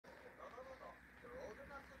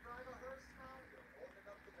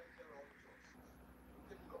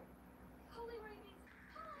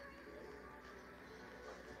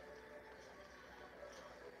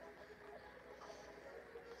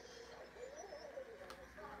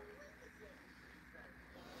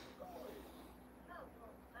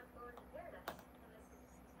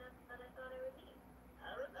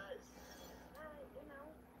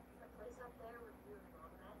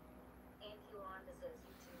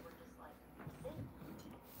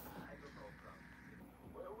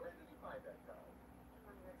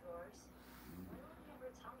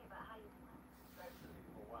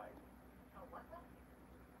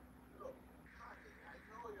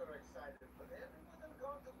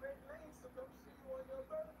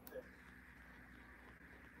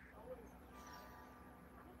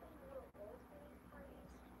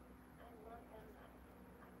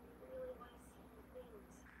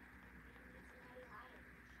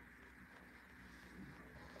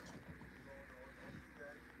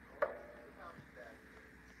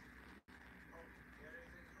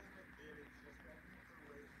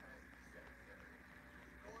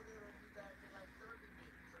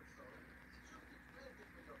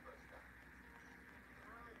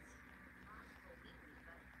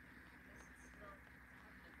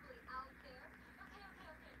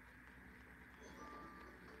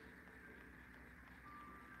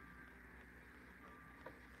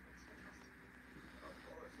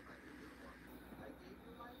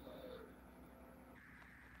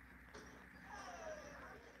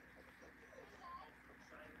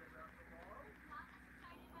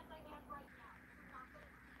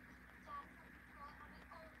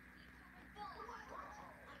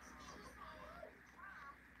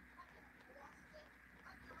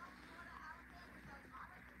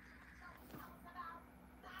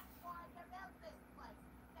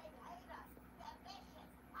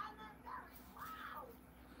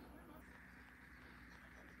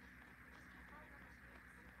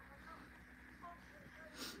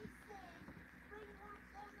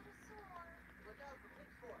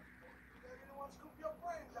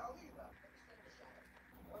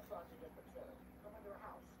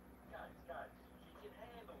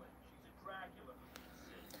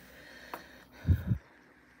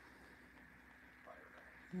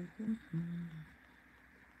Good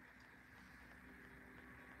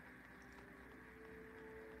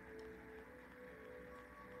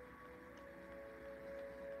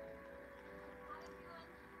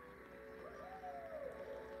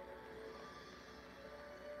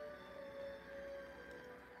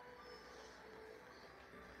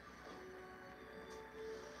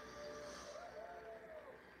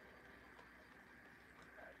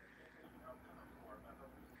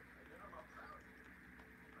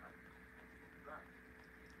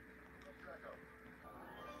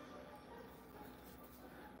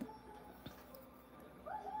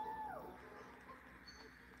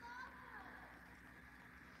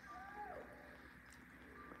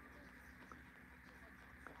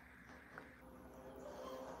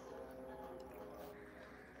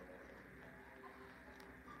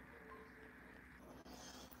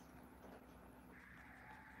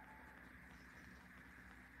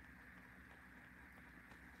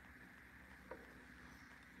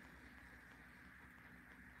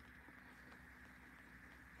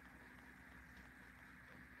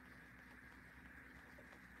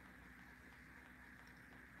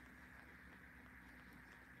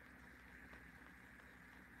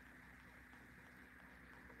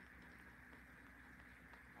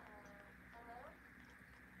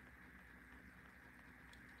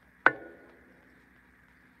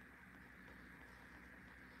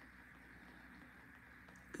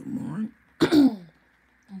morning.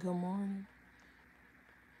 Good morning.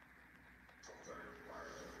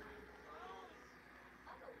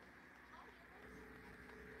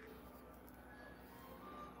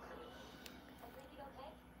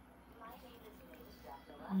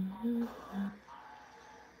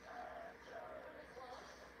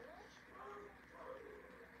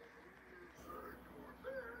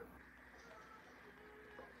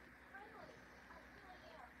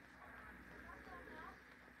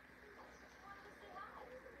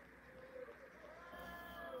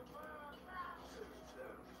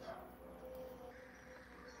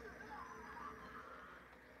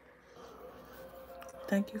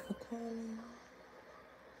 Thank you for calling.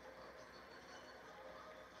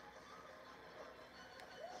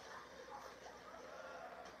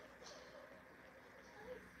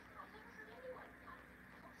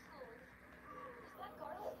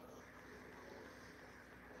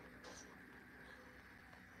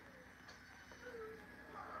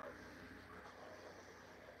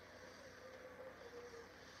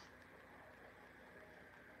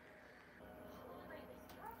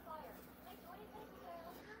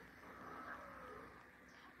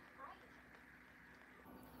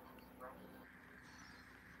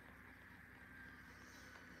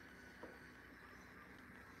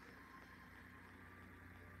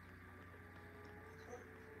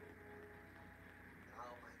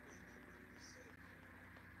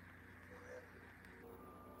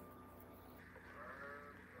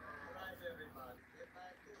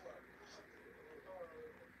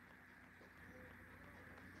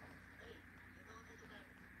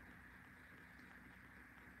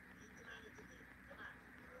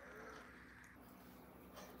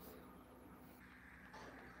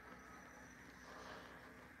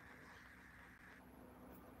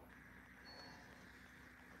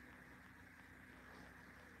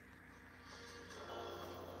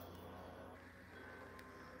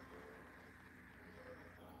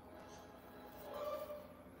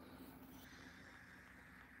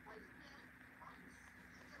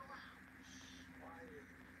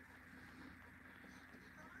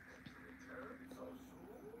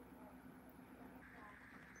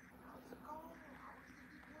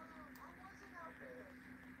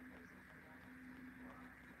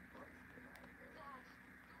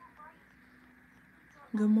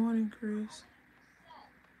 Good morning, Chris.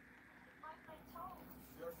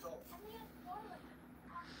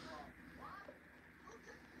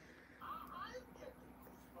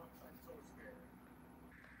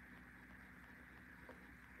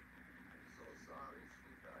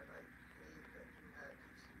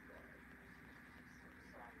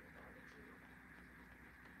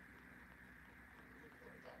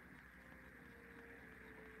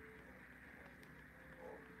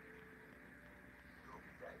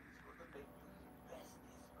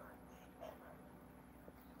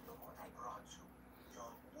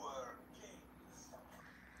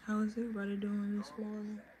 How is everybody doing this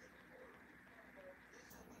morning?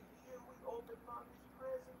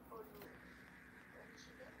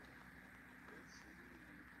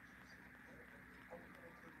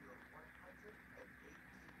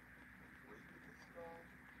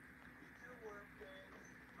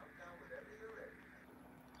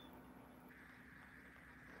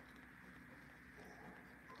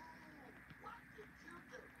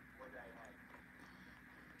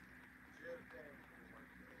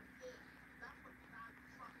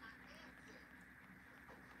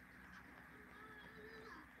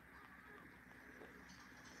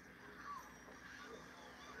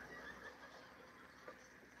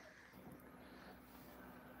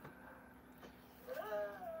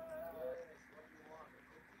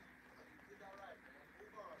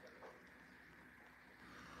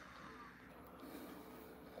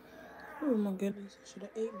 Oh my goodness, I should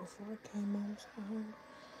have ate before I came home. So hungry.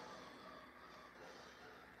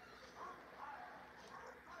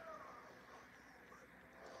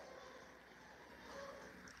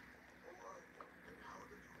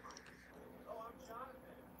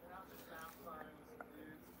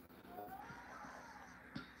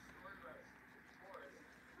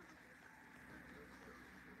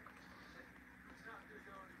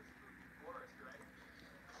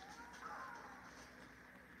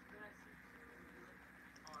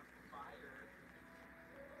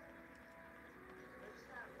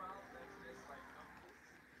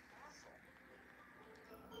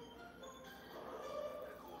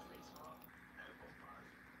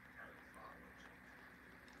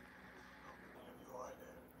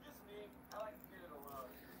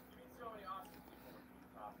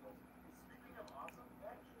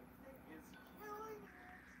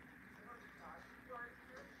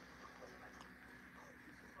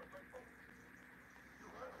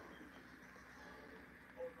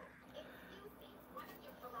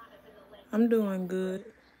 I'm doing good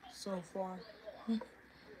so far.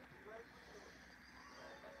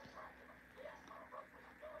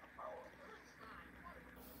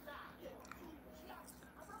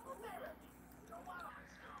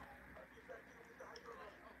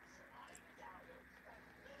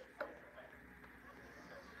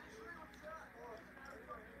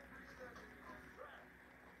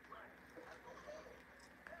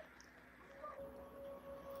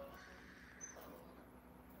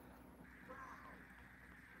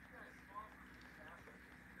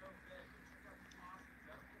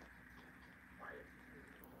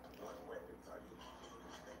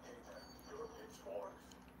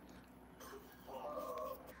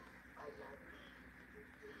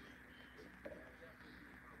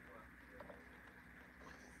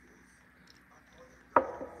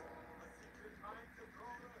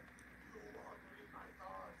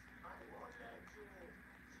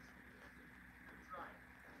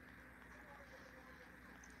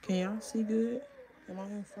 Can y'all see good? Am I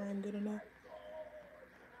in frame good enough?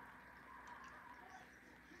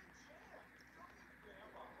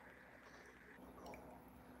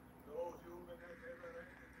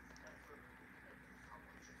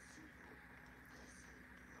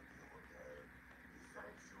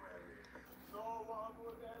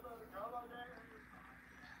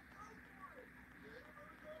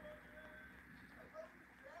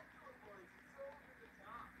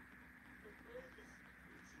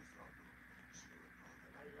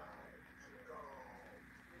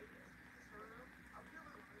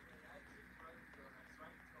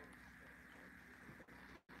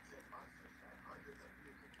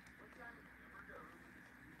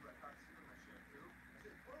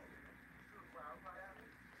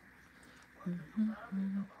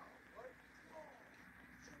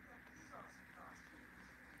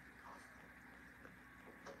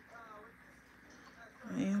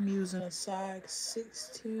 I am using a size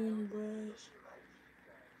 16 brush.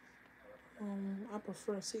 I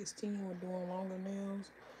prefer 16 when doing longer nails.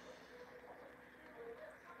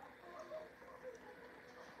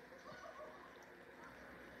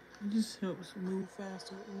 It just helps move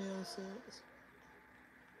faster with nail sets.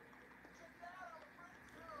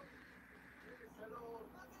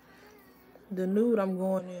 The nude I'm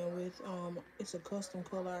going in with, it's a custom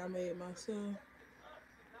color I made myself.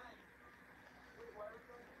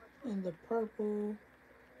 And the purple,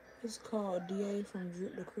 it's called DA from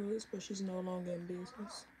Drip the Croods, but she's no longer in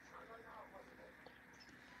business.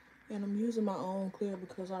 And I'm using my own clear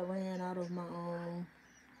because I ran out of my own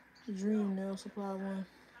Dream Nail Supply one,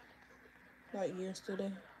 like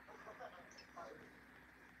yesterday.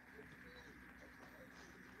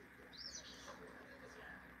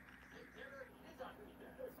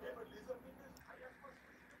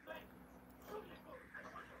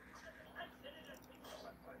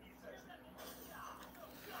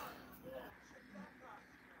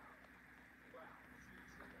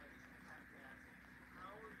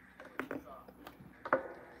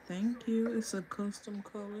 Thank you. It's a custom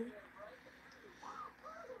color.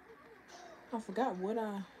 I forgot what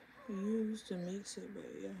I used to mix it, but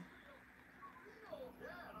yeah.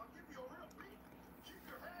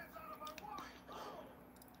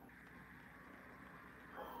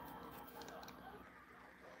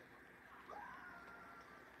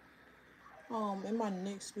 In my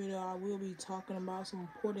next video, I will be talking about some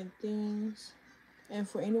important things. And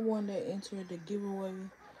for anyone that entered the giveaway,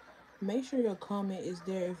 make sure your comment is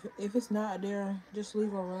there. If it's not there, just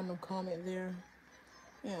leave a random comment there,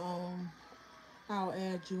 and I'll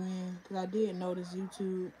add you in. Cause I did notice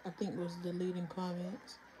YouTube, I think, was deleting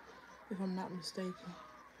comments, if I'm not mistaken.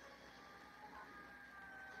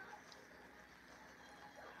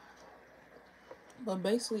 But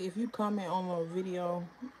basically, if you comment on a video,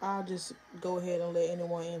 I'll just go ahead and let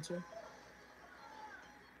anyone enter.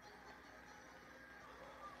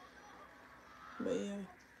 But yeah.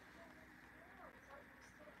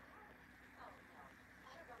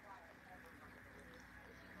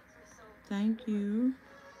 Thank you.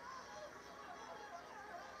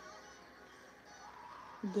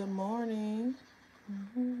 Good morning.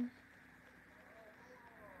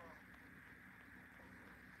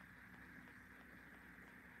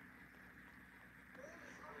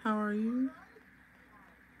 How are you?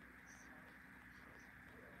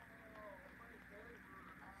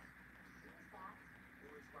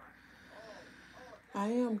 I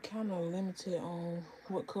am kind of limited on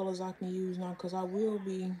what colors I can use now because I will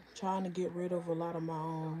be trying to get rid of a lot of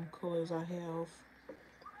my colors I have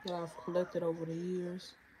that I've collected over the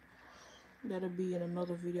years. That'll be in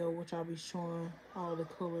another video which I'll be showing all the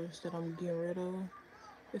colors that I'm getting rid of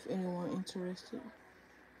if anyone interested.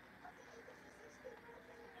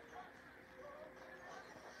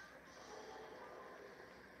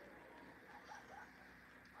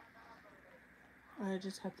 I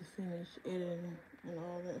just have to finish editing and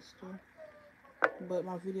all that stuff. But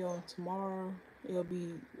my video tomorrow, it'll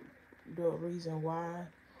be the reason why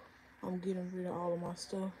I'm getting rid of all of my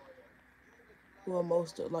stuff. Well,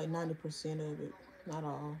 most of, like 90% of it, not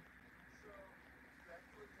all.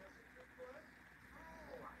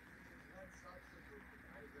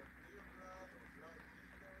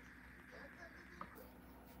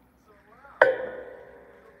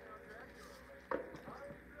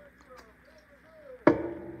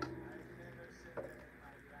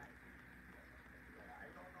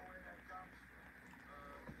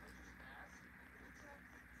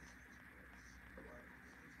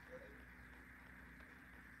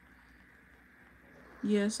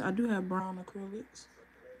 Yes, I do have brown acrylics.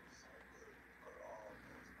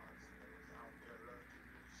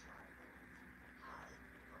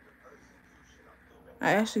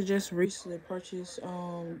 I actually just recently purchased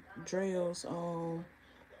Drell's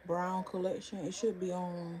brown collection. It should be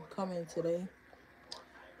on coming today.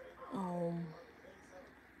 Um,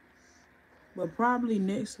 but probably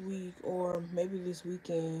next week or maybe this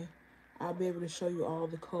weekend, I'll be able to show you all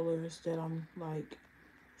the colors that I'm like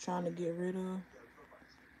trying to get rid of.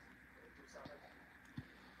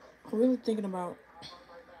 I'm really thinking about.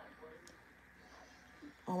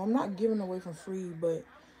 I'm not giving away for free, but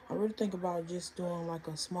I really think about just doing like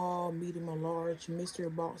a small, medium, or large mystery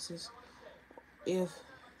boxes if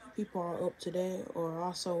people are up to that, or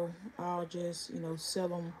also I'll just sell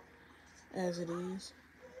them as it is.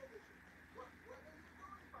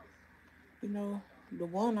 You know, the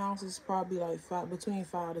 1 ounce is probably like between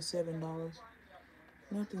 $5 to $7.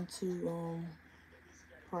 Nothing too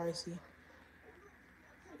pricey.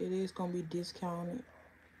 It is gonna be discounted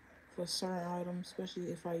for certain items,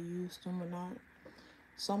 especially if I use them or not.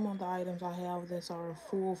 Some of the items I have that's our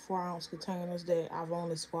full 4 ounce containers that I've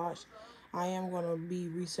only swatched, I am gonna be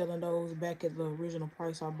reselling those back at the original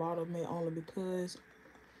price I bought them at, only because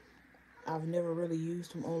I've never really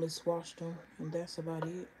used them, only swatched them, and that's about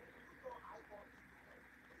it.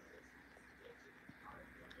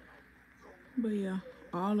 But yeah,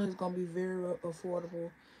 all of it's gonna be very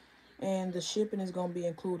affordable, and the shipping is gonna be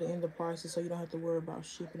included in the prices, so you don't have to worry about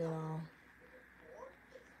shipping at all.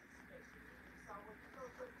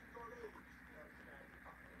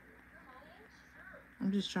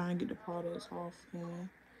 I'm just trying to get the products off and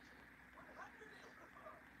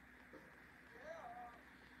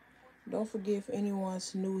don't forget, if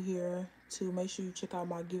anyone's new here, to make sure you check out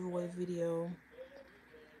my giveaway video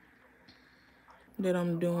that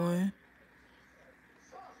I'm doing.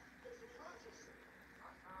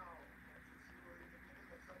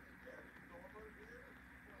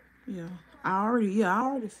 Yeah, I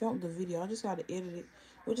already filmed the video. I just got to edit it,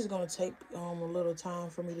 which is gonna take a little time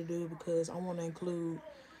for me to do because I want to include.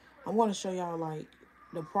 I want to show y'all like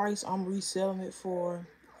the price I'm reselling it for,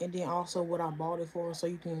 and then also what I bought it for, so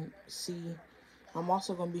you can see. I'm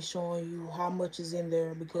also gonna be showing you how much is in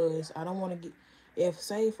there because I don't want to get. If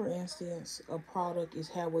say for instance a product is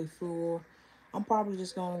halfway full, I'm probably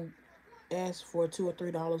just gonna ask for $2 or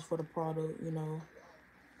 $3 for the product.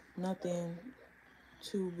 Nothing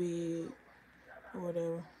too big or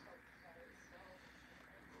whatever.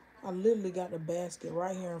 I literally got the basket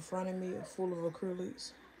right here in front of me full of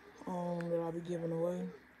acrylics that I'll be giving away.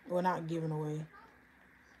 Well, not giving away,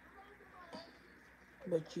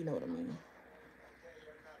 but you know what I mean.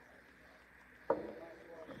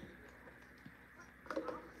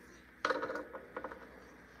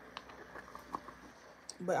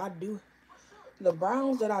 But I do, the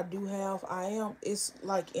browns that I do have, it's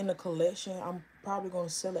like in a collection. I'm probably going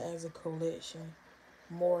to sell it as a collection.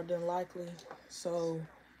 more than likely. So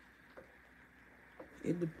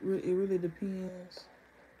it really depends.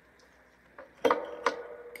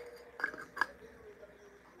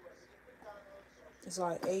 It's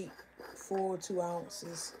like 8 full 2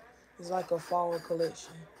 ounces. It's like a fall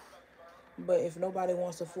collection. But if nobody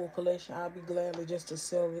wants a full collection, I'll be gladly just to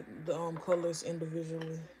sell the colors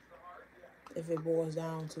individually if it boils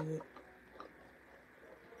down to it.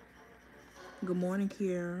 Good morning,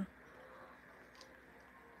 Kiara.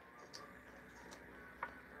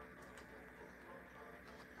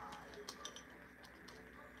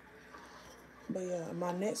 But yeah,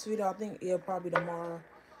 my next video, I think it'll probably tomorrow.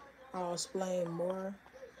 I'll explain more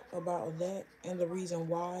about that and the reason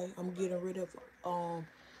why I'm getting rid of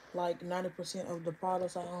like 90% of the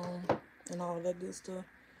products I own and all that good stuff.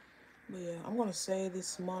 But yeah, I'm gonna save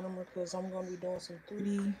this monomer because I'm gonna be doing some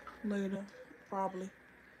 3D later, probably.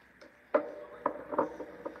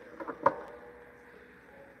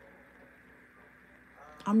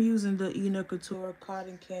 I'm using the Ina Couture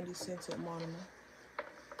Cotton Candy Scented Monomer.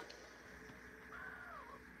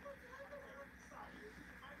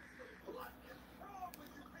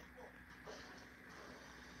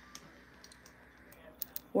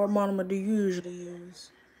 What monomer do you usually use?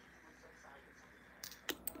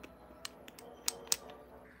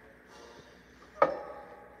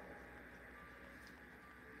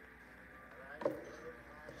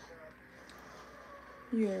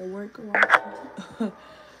 You at work or what?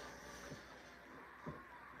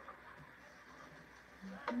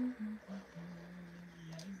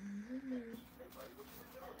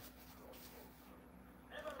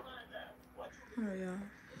 Alright, y'all.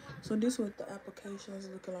 So this is what the application is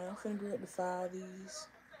looking like. I'm finna rectify these.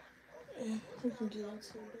 And we can get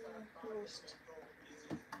into the rest.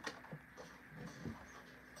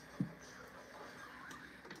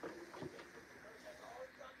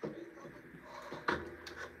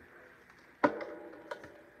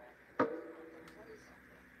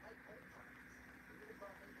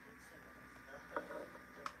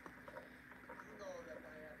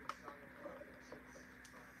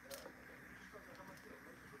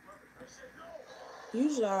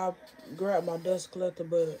 Usually I grab my dust collector,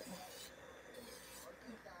 but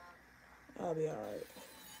I'll be alright.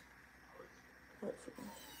 Hopefully.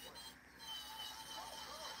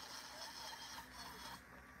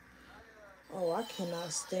 Oh, I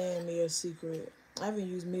cannot stand Mia Secret. I haven't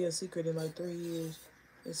used Mia Secret in like 3 years.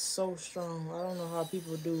 It's so strong. I don't know how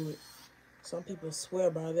people do it. Some people swear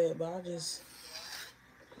by that, but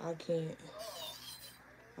I can't.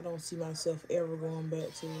 I don't see myself ever going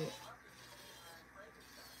back to it.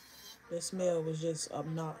 The smell was just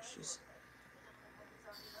obnoxious.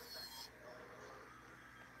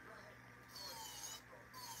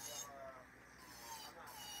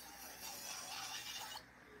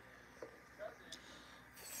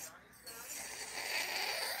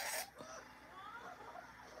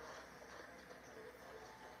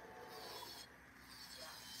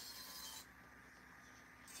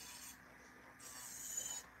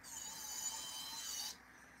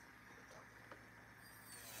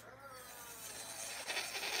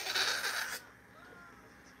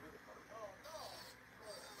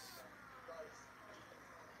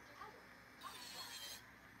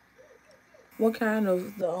 What kind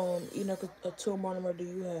of the a tool monomer do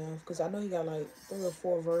you have? Because I know you got like 3 or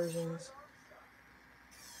 4 versions,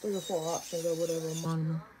 3 or 4 options or whatever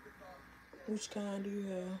monomer. Which kind do you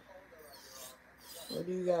have? Or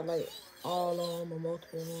do you got like all of them or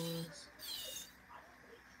multiple ones?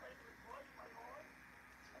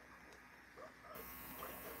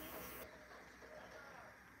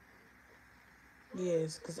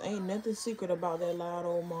 Yes, because ain't nothing secret about that loud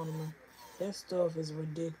old monomer. That stuff is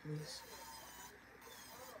ridiculous.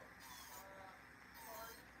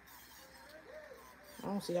 I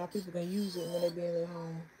don't see how people can use it when they be in their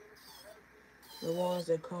home. The ones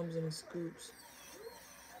that comes in the scoops.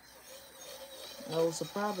 Oh, so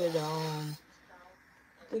probably the I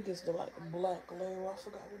think it's the like black label. I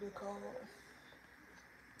forgot what they call it.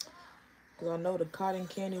 Cause I know the cotton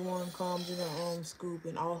candy one comes in a scoop,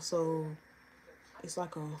 and also it's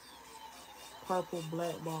like a purple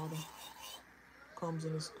black bottle comes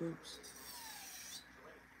in the scoops.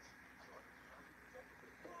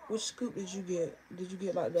 Which scoop did you get? Did you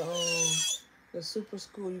get like the super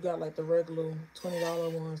scoop? You got like the regular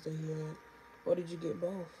 $20 ones that he had, or did you get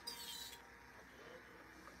both?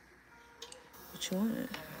 Which one?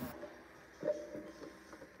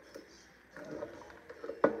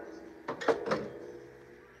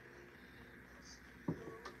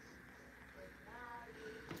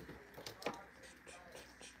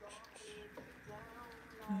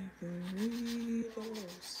 I can read the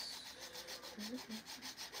list.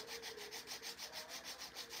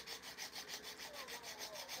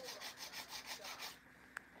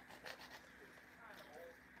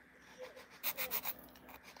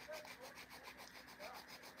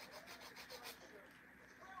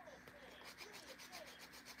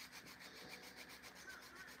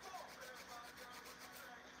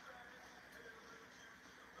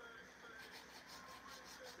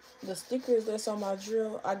 the stickers that's on my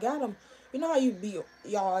drill, I got them. You know how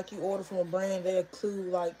y'all like you order from a brand, they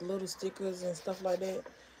include like little stickers and stuff like that.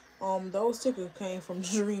 Those stickers came from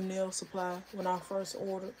Dream Nail Supply when I first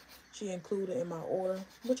ordered. She included in my order,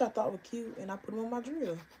 which I thought were cute, and I put them on my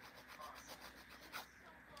drill.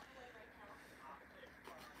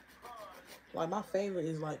 Like my favorite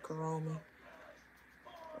is like Karomi.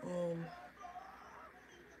 Um,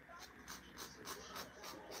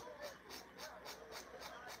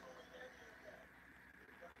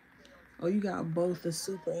 oh, you got both the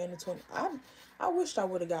super and the 20. I wished I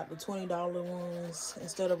would have got the $20 ones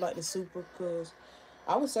instead of like the super, cause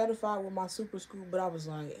I was satisfied with my super scoop, but I was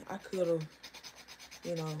like, I could have,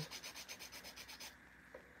 you know,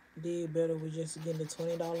 did better with just getting the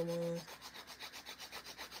 $20 ones.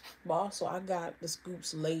 But also, I got the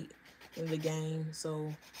scoops late in the game,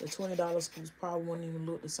 so the $20 scoops probably wouldn't even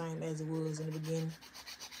look the same as it was in the beginning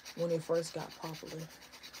when it first got popular.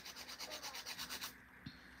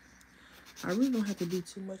 I really don't have to do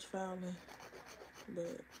too much filing,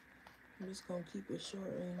 but I'm just gonna keep it short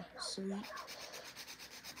and sweet.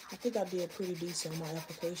 I think I did pretty decent on my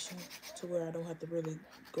application to where I don't have to really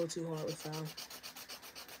go too hard with filing.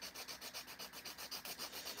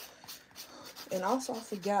 And also, I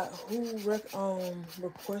forgot who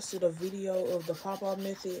requested a video of the pop-up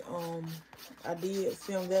method. I did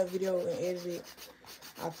film that video and edit it.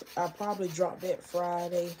 I probably dropped that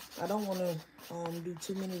Friday. I don't want to do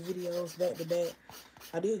too many videos back to back.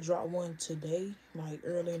 I did drop one today, like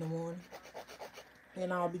early in the morning.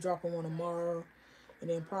 And I'll be dropping one tomorrow. And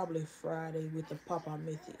then probably Friday with the pop-up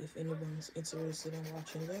method if anyone's interested in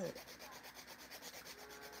watching that.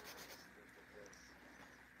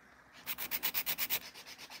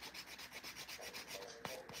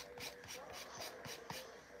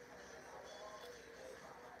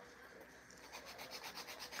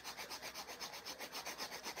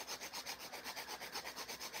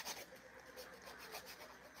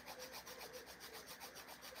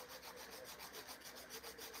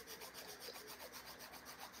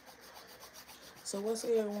 So what's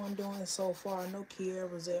everyone doing so far? I know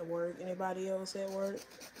Kiara's at work. Anybody else at work?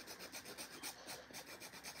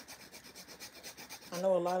 I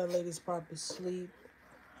know a lot of ladies probably sleep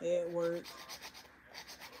at work.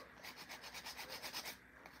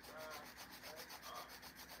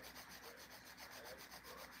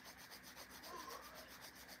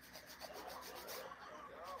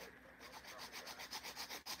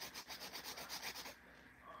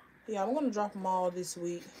 Yeah, I'm gonna drop them all this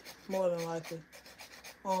week, more than likely.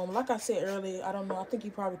 Like I said earlier, I don't know. I think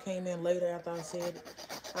you probably came in later after I said it.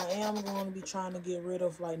 I am going to be trying to get rid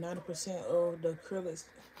of like 90% of the acrylics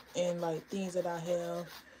and like things that I have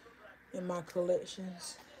in my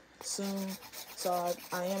collections soon. So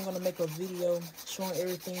I am going to make a video showing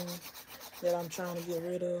everything that I'm trying to get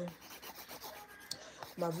rid of.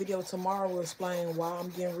 My video tomorrow will explain why I'm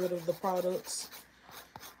getting rid of the products,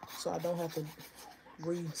 so I don't have to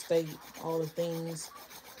restate all the things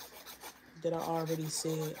that I already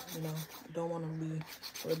said. You know, I don't want to be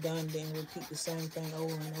redundant and repeat the same thing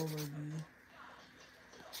over and over again.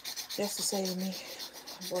 That's to say to me,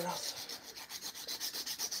 what else?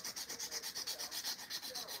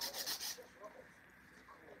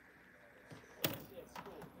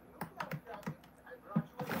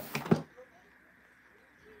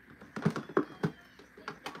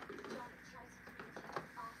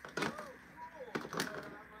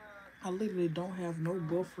 I literally don't have no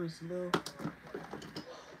buffers left.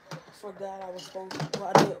 Forgot I was supposed to.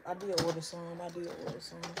 Well, I did order some.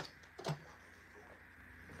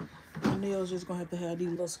 My nails just gonna have to have these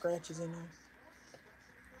little scratches in them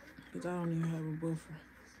because I don't even have a buffer.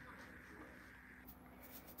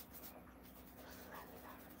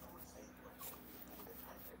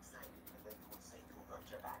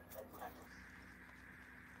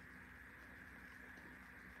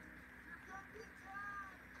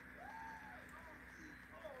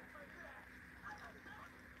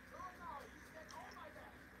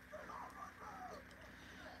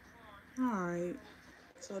 Alright,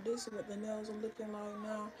 so this is what the nails are looking like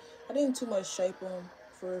now. I didn't too much shape them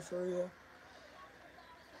for real.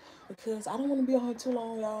 Because I don't want to be on here too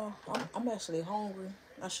long, y'all. I'm actually hungry.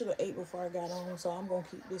 I should have ate before I got on, so I'm going to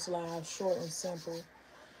keep this live short and simple.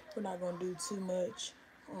 We're not going to do too much.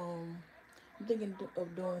 I'm thinking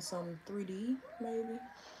of doing some 3D, maybe.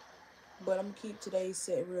 But I'm going to keep today's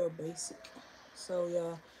set real basic. So,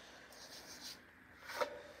 yeah.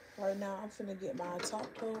 Right now, I'm finna get my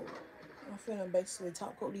top coat. I'm finna basically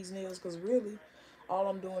top coat these nails because really, all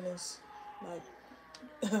I'm doing is like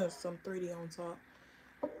some 3D on top,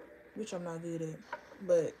 which I'm not good at.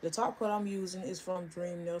 But the top coat I'm using is from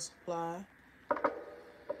Dream Nail Supply.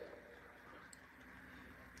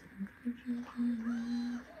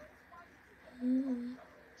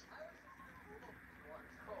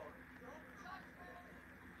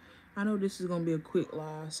 I know this is gonna be a quick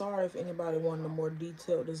live. Sorry if anybody wanted a more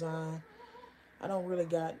detailed design. I don't really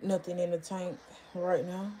got nothing in the tank right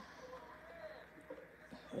now.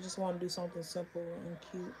 I just want to do something simple and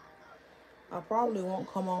cute. I probably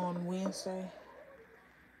won't come on Wednesday,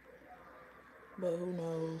 but who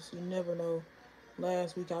knows? You never know.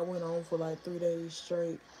 Last week I went on for like 3 days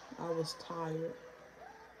straight. I was tired.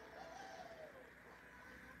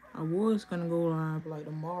 I was gonna go live like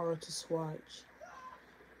tomorrow to swatch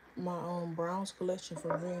my Browns collection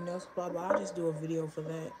from Green Nail Supply, but I'll just do a video for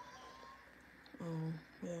that.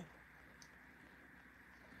 Yeah.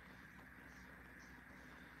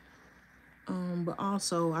 But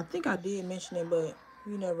also I think I did mention it, but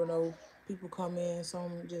you never know. People come in,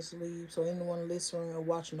 some just leave. So anyone listening or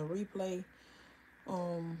watching the replay,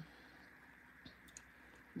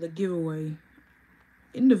 the giveaway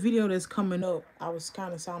in the video that's coming up, I was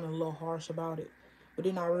kind of sounding a little harsh about it, but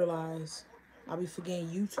then I realized I be forgetting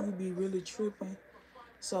YouTube be really tripping.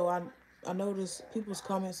 So I noticed people's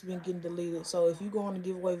comments been getting deleted. So if you go on the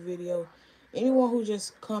giveaway video, anyone who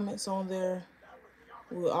just comments on there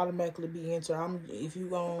will automatically be entered. If you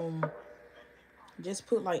just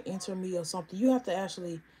put like enter me or something, you have to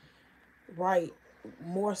actually write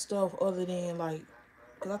more stuff other than like,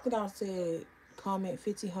 because I think I said comment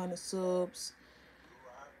 1,500 subs,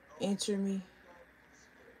 enter me.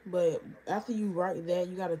 But after you write that,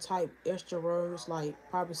 you gotta type extra words like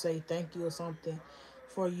probably say thank you or something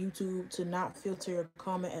for YouTube to not filter your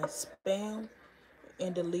comment as spam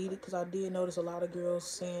and delete it. Because I did notice a lot of girls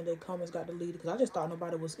saying their comments got deleted because I just thought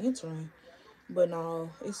nobody was entering. But no,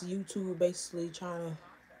 it's YouTube basically trying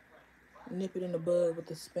to nip it in the bud with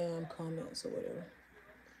the spam comments or whatever.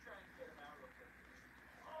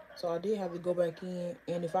 So I did have to go back in,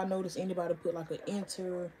 and if I notice anybody put like an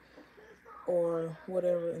enter or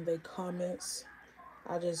whatever in their comments,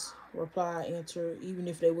 I just reply enter, even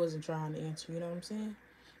if they wasn't trying to enter. You know what I'm saying?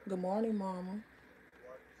 Good morning, Mama.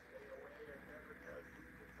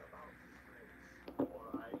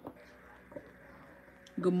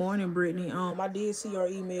 Good morning, Brittany. I did see your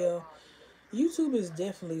email. YouTube is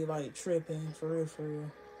definitely like tripping for real, for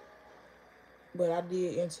real. But I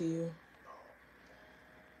did enter you.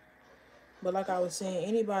 But like I was saying,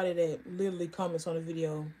 anybody that literally comments on the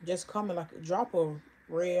video, just comment like drop a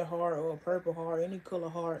red heart or a purple heart, any color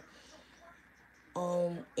heart.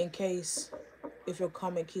 In case if your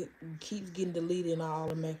comment keeps getting deleted, and I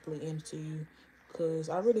automatically enter you, because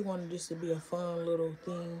I really wanted this to be a fun little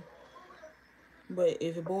thing. But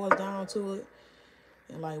if it boils down to it,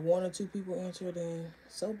 and like 1 or 2 people enter, then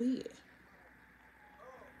so be it.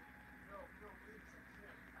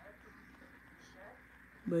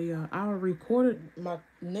 But yeah, I recorded my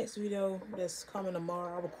next video that's coming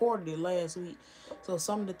tomorrow. I recorded it last week, so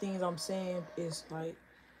some of the things I'm saying is like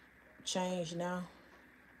changed now.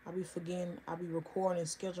 I be forgetting. I be recording and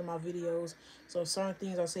scheduling my videos. So certain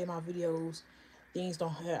things I say in my videos, things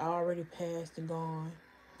don't have already passed and gone,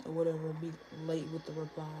 or whatever. Be late with the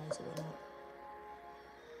replies or whatnot.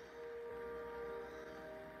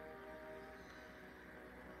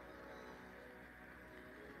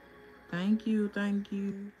 Thank you, thank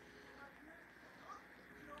you.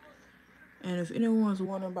 And if anyone's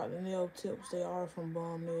wondering about the nail tips, they are from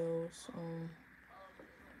Bomb Nails.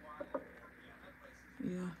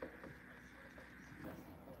 Yeah.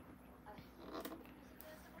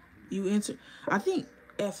 You enter. I think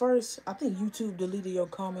at first, I think YouTube deleted your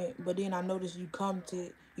comment, but then I noticed you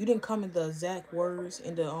commented. You didn't comment the exact words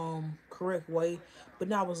in the correct way, but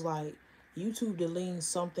now I was like, YouTube deleting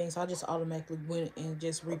some things. So I just automatically went and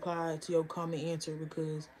just replied to your comment answer,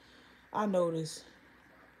 because I noticed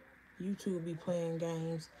YouTube be playing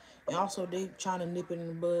games, and also they trying to nip it in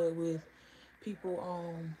the bud with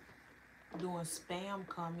people doing spam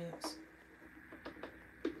comments.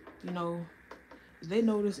 You know, they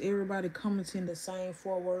notice everybody commenting the same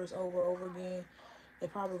 4 words over and over again, they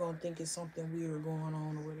probably gonna think it's something weird going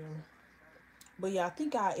on or whatever. But yeah, I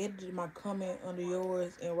think I edited my comment under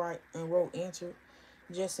yours and wrote answer,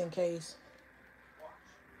 just in case,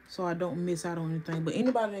 so I don't miss out on anything. But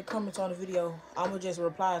anybody that comments on the video, I'ma just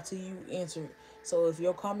reply to you answer. So if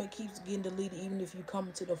your comment keeps getting deleted, even if you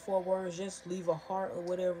comment to the 4 words, just leave a heart or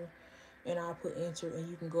whatever, and I'll put enter, and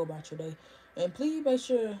you can go about your day. And please make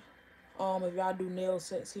sure, if y'all do nail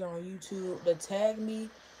sets here on YouTube, to tag me,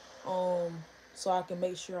 so I can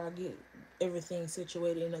make sure I get everything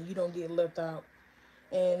situated and you don't get left out.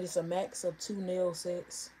 And it's a max of 2 nail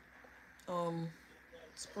sets.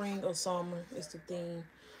 Spring or summer is the theme.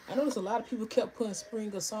 I noticed a lot of people kept putting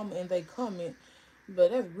spring or summer in they comment,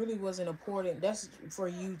 But that really wasn't important. That's for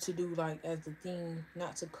you to do like as the theme,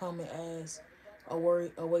 not to comment as a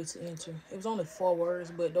word, a way to enter. It was only 4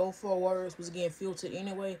 words, but those 4 words was getting filtered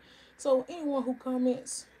anyway. So anyone who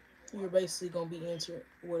comments, you're basically gonna be entered,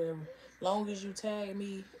 whatever. Long as you tag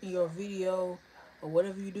me in your video or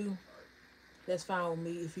whatever you do, that's fine with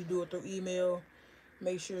me. If you do it through email,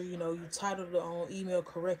 make sure you title the email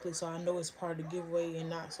correctly, so I know it's part of the giveaway and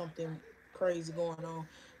not something crazy going on.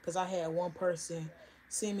 Because I had one person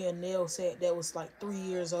send me a nail set that was like 3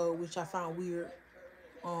 years old, which I found weird.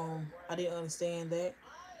 I didn't understand that,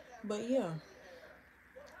 but yeah.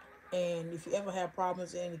 And if you ever have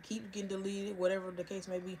problems and it keeps getting deleted, whatever the case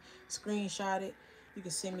may be, screenshot it. You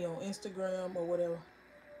can send me on Instagram or whatever.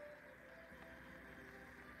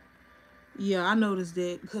 Yeah, I noticed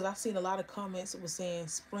that because I seen a lot of comments that was saying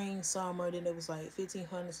spring, summer, then it was like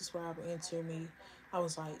 1,500 subscribers enter me. I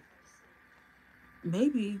was like,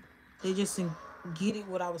 maybe they just didn't get it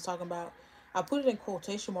what I was talking about. I put it in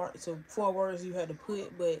quotation marks, so 4 words you had to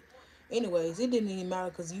put, but anyways, it didn't even matter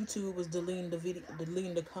because YouTube was deleting the video,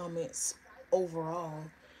 deleting the comments overall.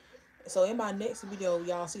 So in my next video,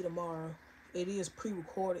 y'all see tomorrow, it is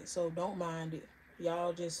pre-recorded, so don't mind it.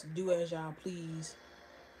 Y'all just do as y'all please,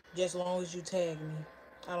 just as long as you tag me.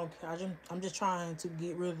 I don't care. I'm just trying to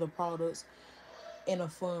get rid of the products in a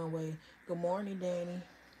fun way. Good morning, Danny.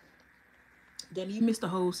 Danny, you missed the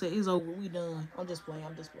whole set. It's over. We done. I'm just playing.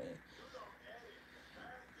 I'm just playing.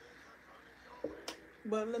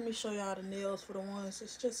 But let me show y'all the nails for the ones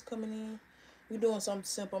that's just coming in. We're doing something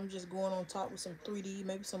simple. I'm just going on top with some 3D,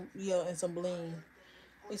 maybe some, yeah, and some bling.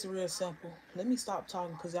 It's real simple. Let me stop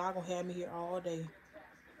talking because y'all gonna have me here all day.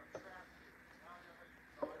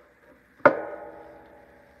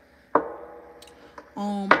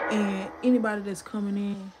 And anybody that's coming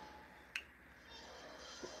in,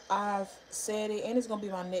 I've said it, and it's gonna be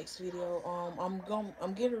my next video.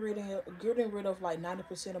 I'm getting rid of like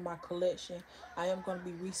 90% of my collection. I am gonna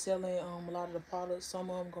be reselling a lot of the products. Some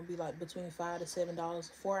of them gonna be like between $5 to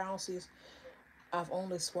 $7. 4 ounces. I've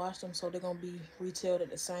only swatched them, so they're gonna be retailed at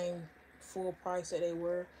the same full price that they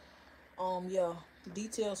were. Yeah,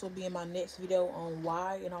 details will be in my next video on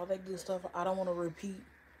why and all that good stuff. I don't want to repeat,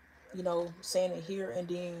 saying it here and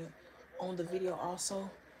then on the video also.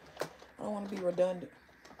 I don't want to be redundant.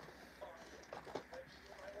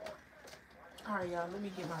 Alright, y'all, let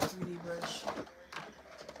me get my 3D brush.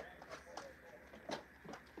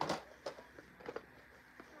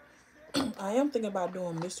 I am thinking about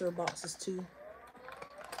doing mystery boxes too,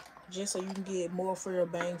 just so you can get more for your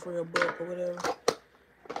bang for your buck or whatever.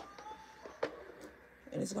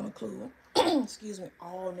 And it's gonna include, excuse me,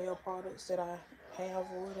 all nail products that I have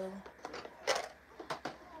or whatever.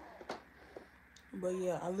 But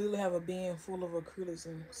yeah, I literally have a bin full of acrylics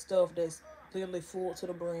and stuff that's literally full to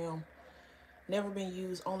the brim. Never been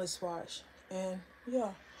used, only swatch. And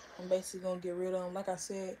yeah, I'm basically gonna get rid of them. Like I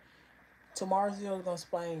said, tomorrow's video is gonna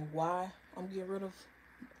explain why I'm getting rid of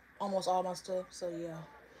almost all my stuff. So yeah,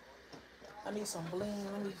 I need some bling.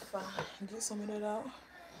 Let me get some of that out.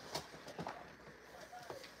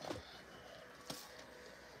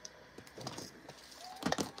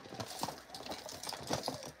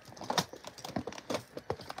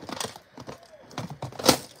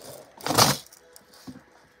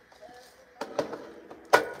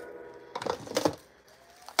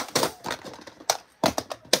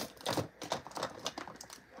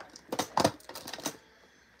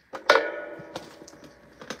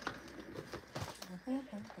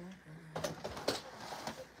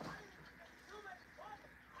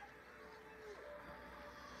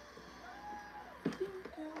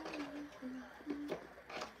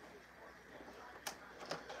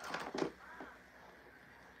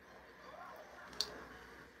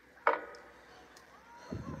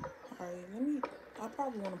 Alright, I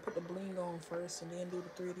probably want to put the bling on first and then do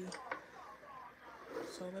the 3D.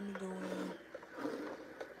 So let me go in.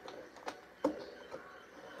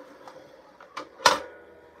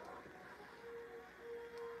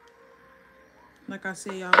 Like I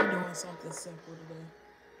said, y'all, we're doing something simple today.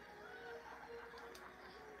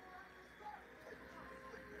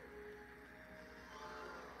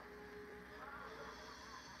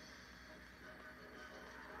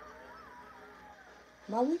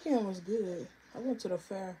 My weekend was good. I went to the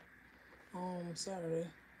fair on Saturday.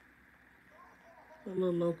 A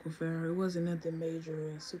little local fair. It wasn't nothing major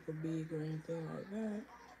or super big or anything like that.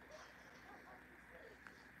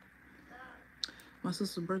 My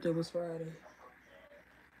sister's birthday was Friday.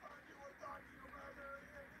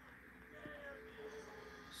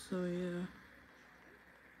 So yeah.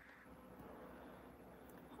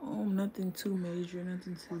 Nothing too major,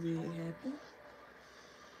 nothing too big happened.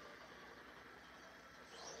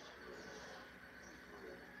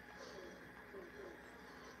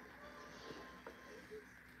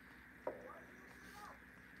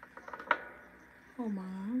 Oh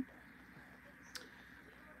my.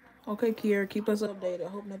 Okay, Kiera, keep us updated. I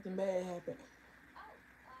hope nothing bad happened.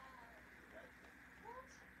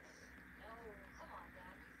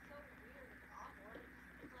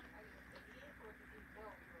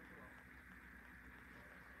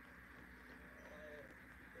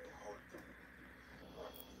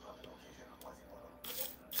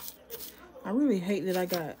 I really hate that I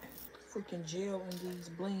got freaking gel in these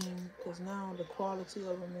bling, because now the quality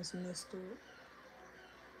of them is messed up.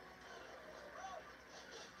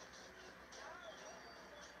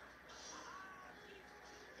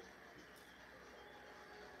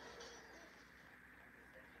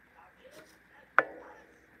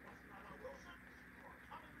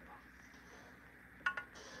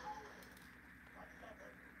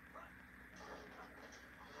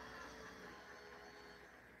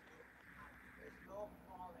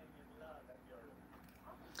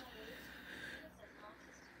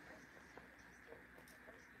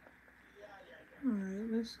 Alright,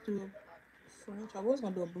 let's do a French. I was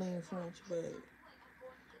gonna do a bling French, but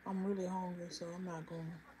I'm really hungry, so I'm not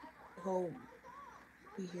gonna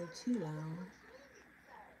be here too long.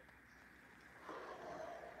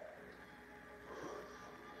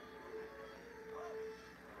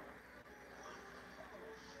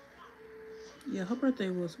 Yeah, her birthday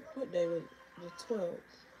was, what day was the 12th?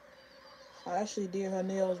 I actually did her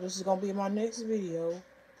nails, which is gonna be my next video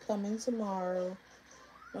coming tomorrow.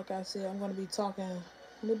 Like I said, I'm gonna be talking a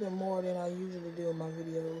little bit more than I usually do in my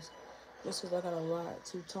videos, just because I got a lot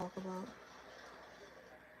to talk about.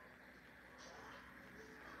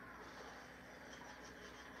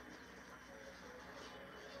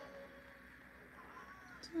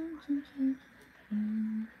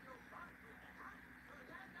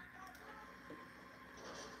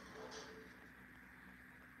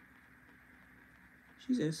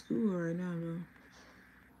 She's at school right now, though.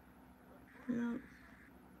 Yeah.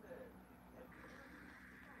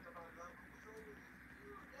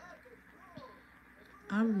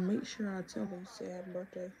 I will make sure I tell her you say happy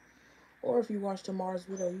birthday. Or if you watch tomorrow's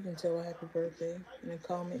video, you can tell her happy birthday in the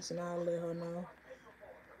comments, and I'll let her know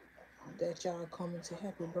that y'all commented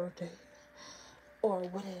happy birthday or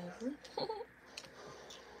whatever.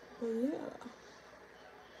 But yeah.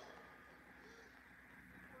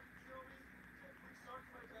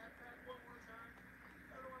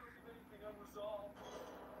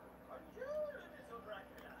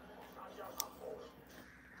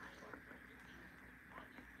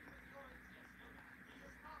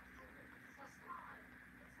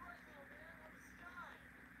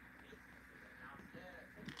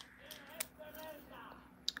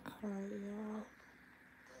 Alright, y'all.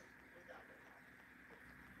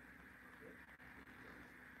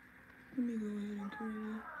 Let me go ahead and clean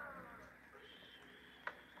it.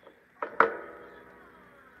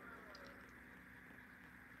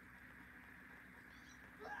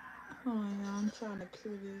 Hold on, y'all. I'm trying to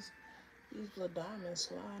clear these little diamonds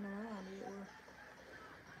flying around here.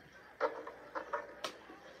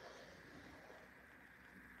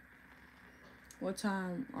 What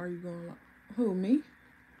time are you going live? Who, me?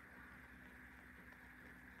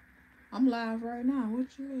 I'm live right now. What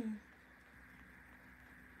you mean?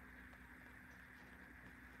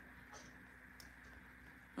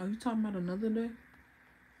 Are you talking about another day?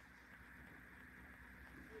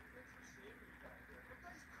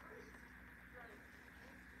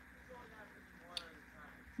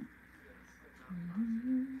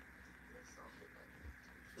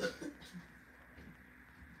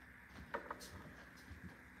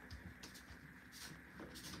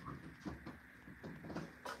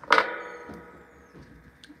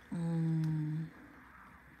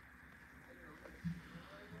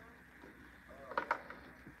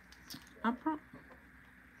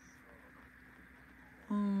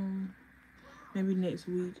 Maybe next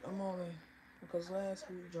week. I'm only, because last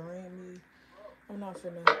week drained me. I'm not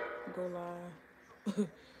finna go live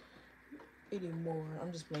anymore.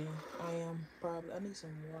 I'm just playing. I am probably. I need some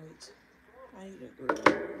white. I need a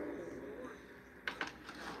green.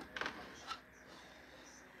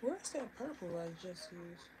 Where's that purple I just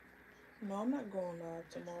used? No, I'm not going live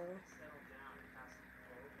tomorrow.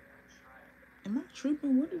 Am I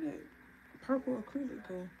tripping? Where did that purple acrylic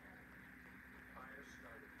go?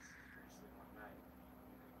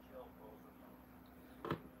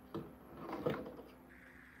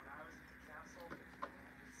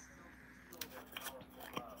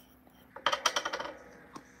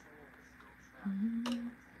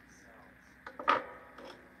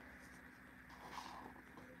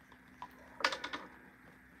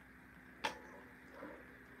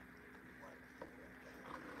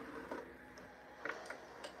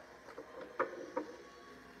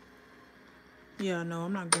 Yeah, no,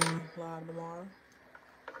 I'm not going live tomorrow.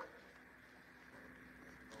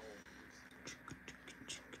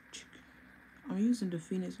 I'm using the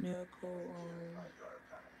Phoenix nail code.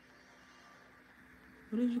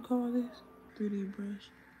 What did you call this? 3D brush.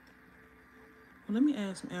 Well, let me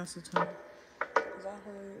add some acetone. Because I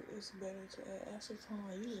heard it's better to add acetone.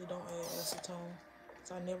 I usually don't add acetone.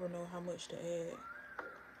 So I never know how much to add.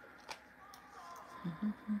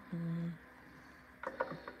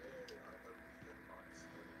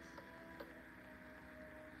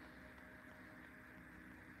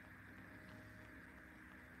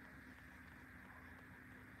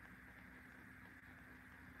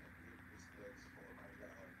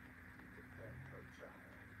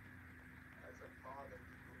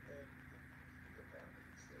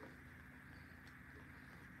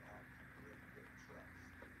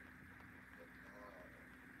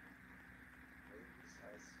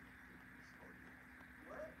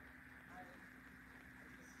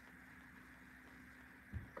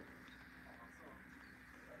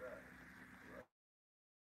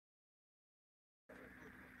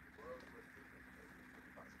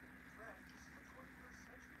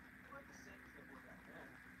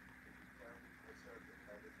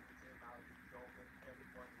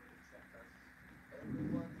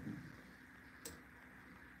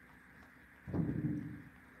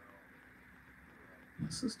 My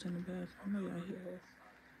sister in the bathroom. I know y'all hear her.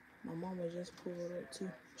 My mama just pulled up too.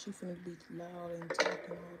 She finna be loud and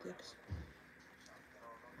talking all this.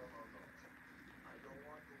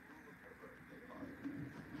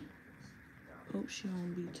 Hope she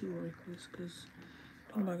don't be too reckless, cause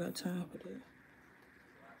nobody got time for that.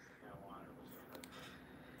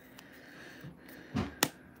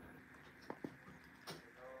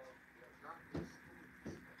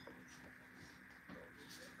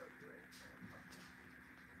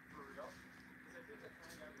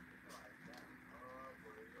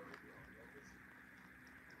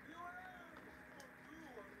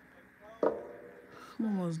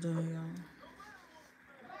 I'm almost done, y'all.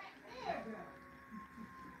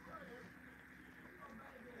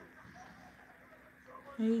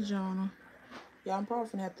 Hey, Jonah. Yeah, I'm probably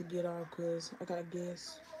gonna have to get off because I got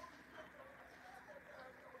guests.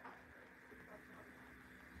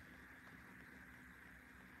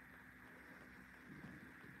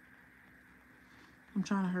 I'm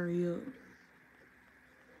trying to hurry up.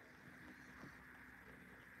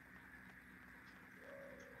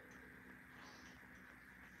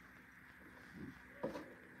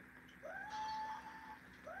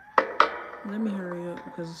 Let me hurry up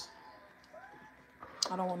because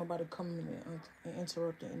I don't want nobody coming in and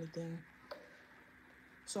interrupting anything.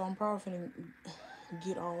 So I'm probably finna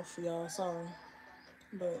get off, y'all. Sorry.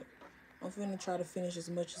 But I'm finna try to finish as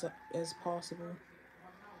much as possible.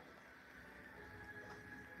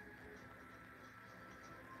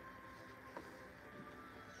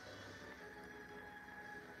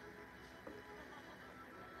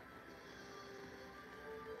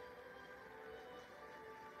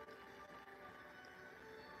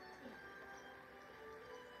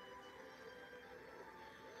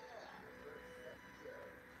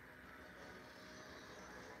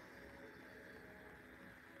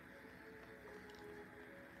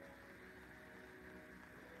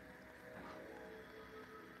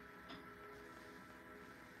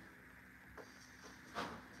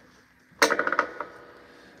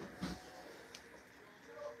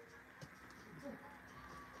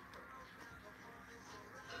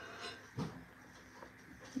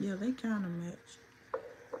 Yeah, they kind of match.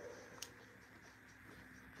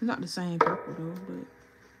 It's not the same purple though, but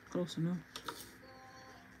close enough.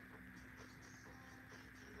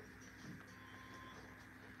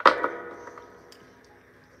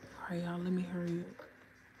 Alright, y'all, let me hurry up.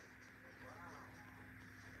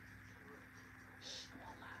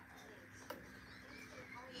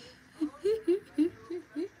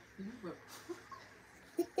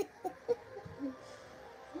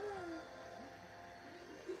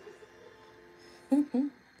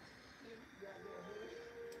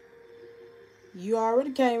 You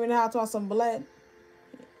already came in the house about some black.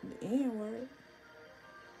 The N word.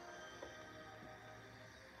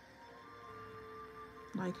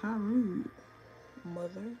 Like, how rude,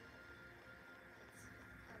 mother.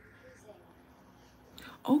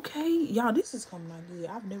 Okay, y'all, this is coming out good.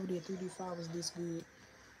 I've never did 3D flowers this good.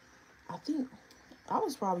 I think I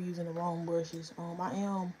was probably using the wrong brushes. I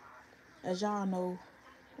am, as y'all know,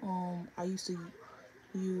 I used to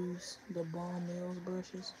use the Bomb Nails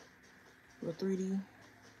brushes, the 3D,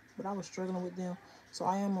 but I was struggling with them. So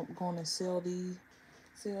I am going to sell them.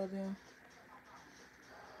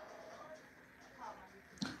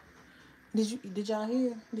 Did y'all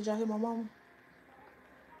hear? Did y'all hear my mama?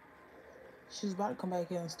 She was about to come back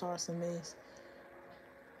here and start some mess.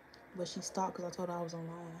 But she stopped because I told her I was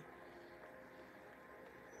online.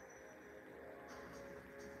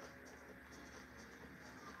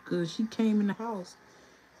 Because she came in the house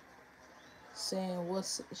saying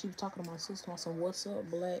she was talking to my sister. I said, "What's up,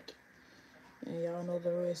 Black?" And y'all know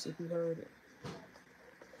the rest if you heard it.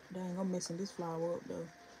 Dang, I'm messing this flower up though.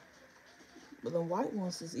 But the white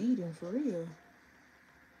ones is eating for real.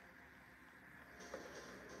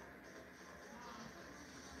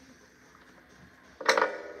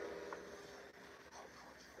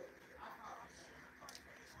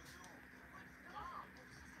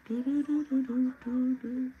 Do, do, do, do, do, do,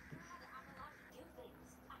 do.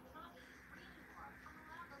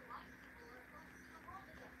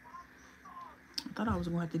 I thought I was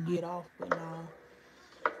gonna have to get off, but nah,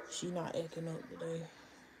 she not acting up today,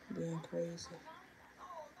 being crazy.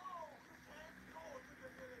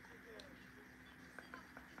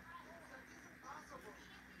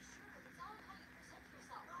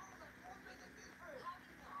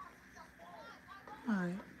 All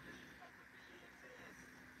right.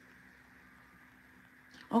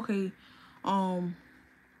 Okay. Um.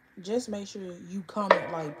 Just make sure you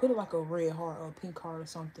comment, like, put it like a red heart or a pink heart or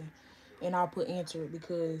something, and I'll put enter it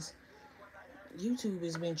because YouTube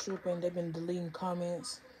has been tripping. They've been deleting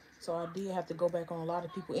comments, so I did have to go back on a lot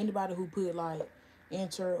of people. Anybody who put like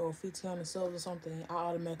enter or 1500 subs or something, I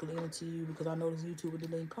automatically enter you because I noticed YouTube would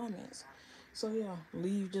delete comments. So yeah,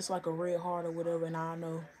 leave just like a red heart or whatever, and I'll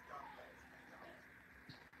know.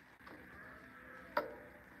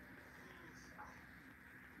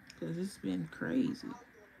 Cause it's been crazy.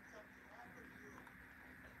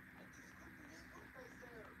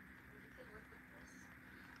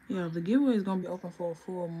 Yeah, the giveaway is gonna be open for a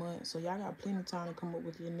full month, so y'all got plenty of time to come up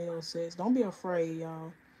with your nail sets. Don't be afraid,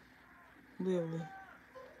 y'all. Literally. I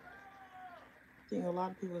think a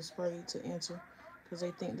lot of people are afraid to enter because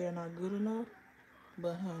they think they're not good enough.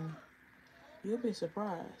 But honey, you'll be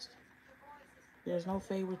surprised. There's no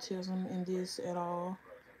favoritism in this at all.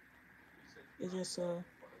 It's just a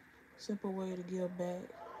simple way to give back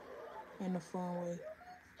in a fun way.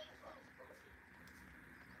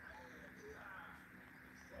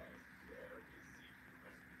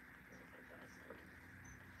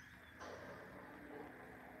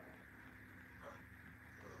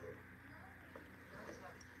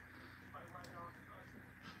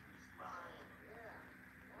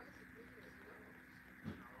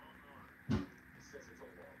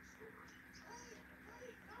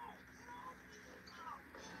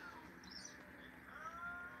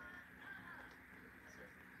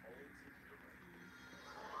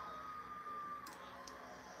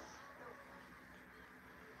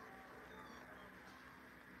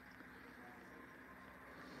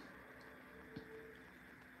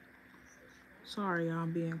 Sorry, y'all,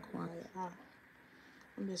 I'm being quiet.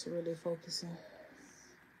 I'm just really focusing.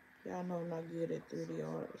 Y'all know I'm not good at 3D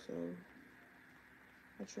art, so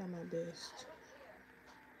I try my best.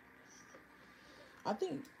 I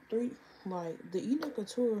think the Enoch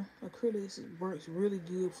Couture acrylics works really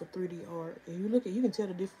good for 3D art. If you look at, you can tell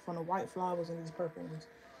the difference from the white flowers and these purple ones.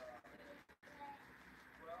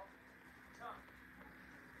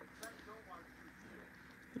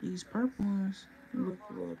 These purple ones look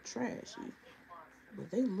a little trashy, but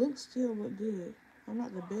they still look good. I'm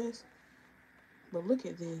not the best, but look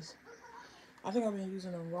at this. I think I've been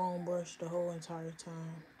using the wrong brush the whole entire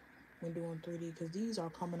time when doing 3D because these are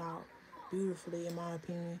coming out beautifully in my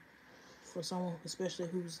opinion for someone especially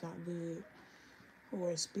who's not good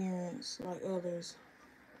or experienced like others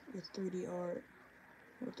with 3D art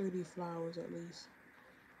or 3D flowers at least.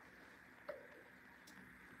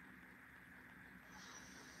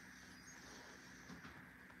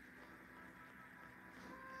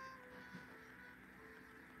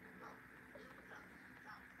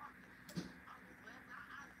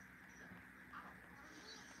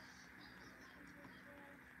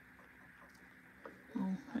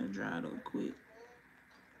 Oh, that dried up quick.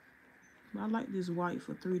 But I like this white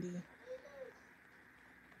for 3D.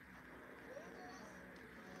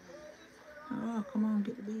 Oh, come on,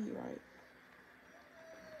 get the bead right.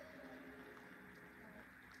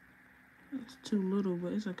 It's too little,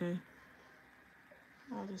 but it's okay.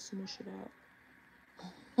 I'll just smush it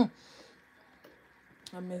out.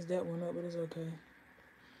 I messed that one up, but it's okay.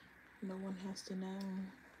 No one has to know.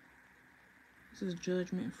 This is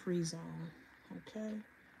judgment-free zone, okay?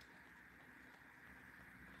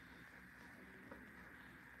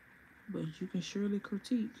 But you can surely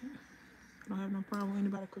critique. I don't have no problem with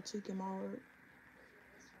anybody critiquing my work.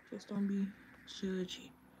 Just don't be judgy.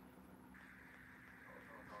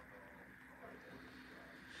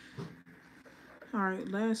 Alright,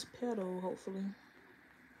 last petal, hopefully.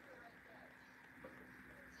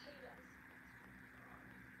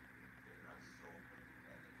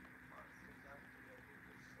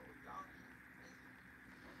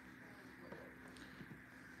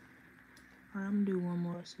 Alright, I'm gonna do one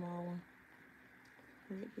more small one.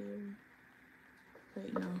 Right there.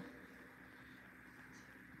 Wait, no.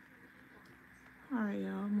 Alright,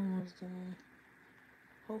 y'all, I'm almost done.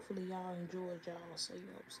 Hopefully y'all enjoyed y'all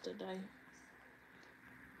setups today.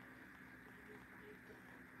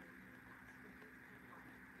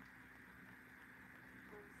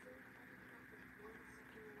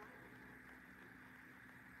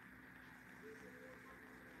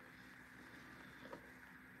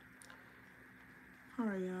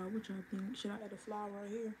 Alright, y'all, what y'all think? Should I add a flower right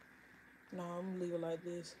here? No, I'm gonna leave it like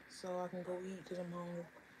this so I can go eat because I'm hungry.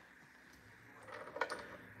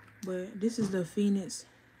 But this is the Phoenix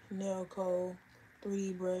Nail Co.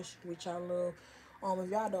 3D brush, which I love. If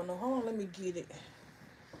y'all don't know, hold on, let me get it.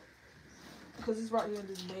 Because it's right here in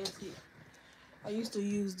this basket. I used to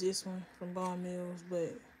use this one from Bond Mills,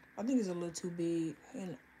 but I think it's a little too big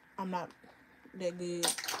and I'm not that good.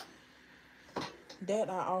 That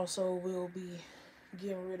I also will be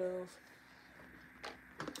getting rid of.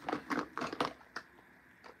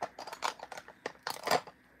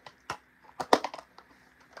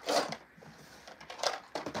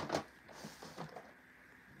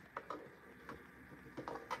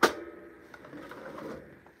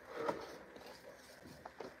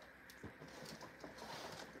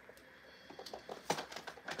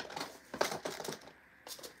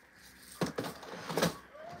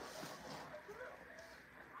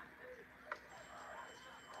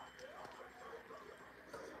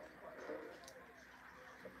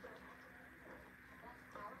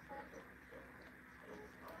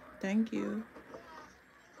 Thank you.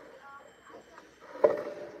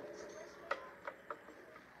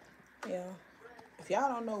 Yeah. If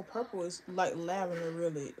y'all don't know, purple is like lavender,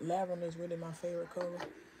 really. Lavender is really my favorite color.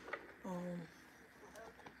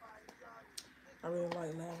 I really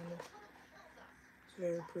like lavender. It's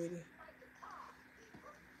very pretty.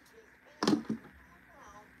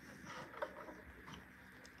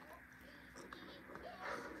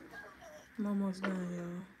 I'm almost done,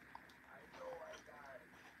 y'all.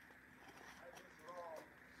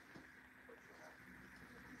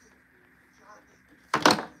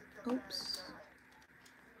 Oops.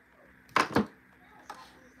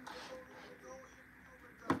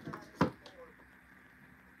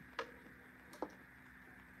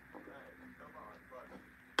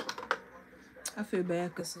 I feel bad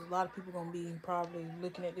because a lot of people gonna be probably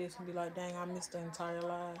looking at this and be like, dang, I missed the entire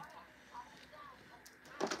live.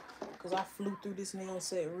 Because I flew through this nail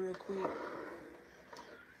set real quick.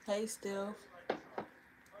 Hey, Steph.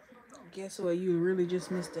 Guess what? You really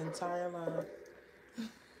just missed the entire live.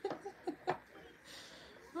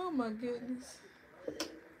 Oh my goodness.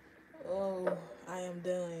 Oh, I am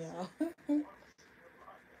done, y'all.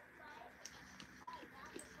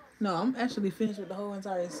 No, I'm actually finished with the whole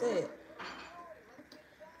entire set.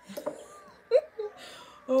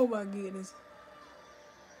 Oh my goodness.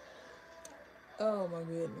 Oh my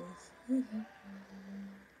goodness.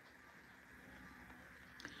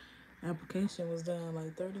 Application was done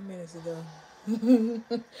like 30 minutes ago.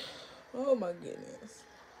 Oh my goodness.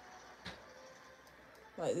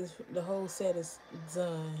 Like this, the whole set is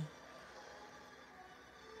done.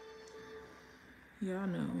 Yeah, I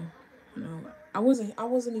know. I wasn't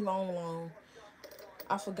even on long.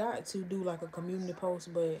 I forgot to do like a community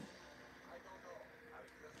post, but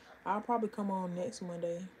I'll probably come on next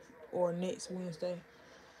Monday or next Wednesday.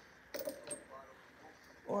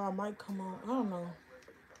 Or I might come on, I don't know.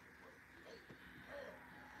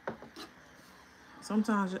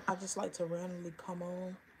 Sometimes I just like to randomly come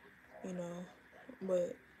on, you know,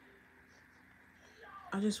 but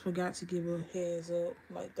I just forgot to give a heads up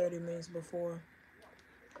like 30 minutes before.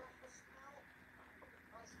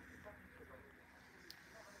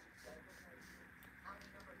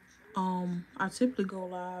 I typically go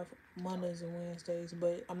live Mondays and Wednesdays,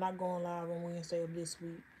 but I'm not going live on Wednesday of this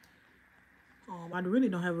week. I really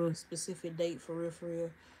don't have a specific date for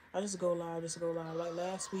real. I just go live. Like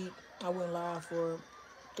last week, I went live for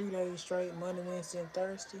 3 days straight, Monday, Wednesday, and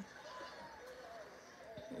Thursday.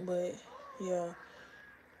 But yeah,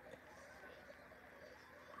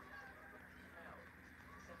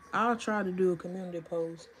 I'll try to do a community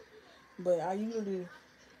post, but I usually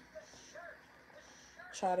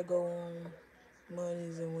try to go on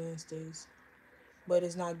Mondays and Wednesdays. But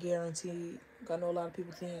it's not guaranteed. I know a lot of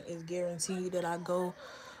people think it's guaranteed that I go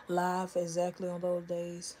live exactly on those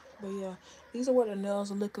days. But yeah, these are what the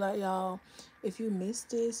nails look like, y'all. If you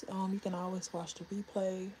missed this, you can always watch the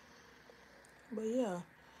replay. But yeah,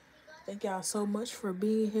 thank y'all so much for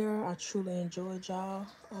being here. I truly enjoyed y'all.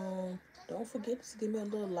 Don't forget to give me a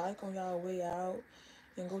little like on y'all way out,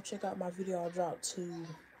 and go check out my video I dropped to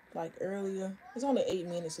like earlier. It's only 8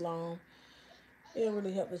 minutes long. It'll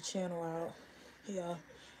really help the channel out. Yeah.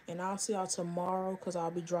 And I'll see y'all tomorrow because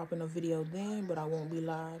I'll be dropping a video then, but I won't be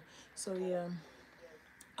live. So yeah,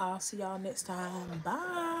 I'll see y'all next time.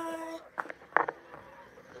 Bye.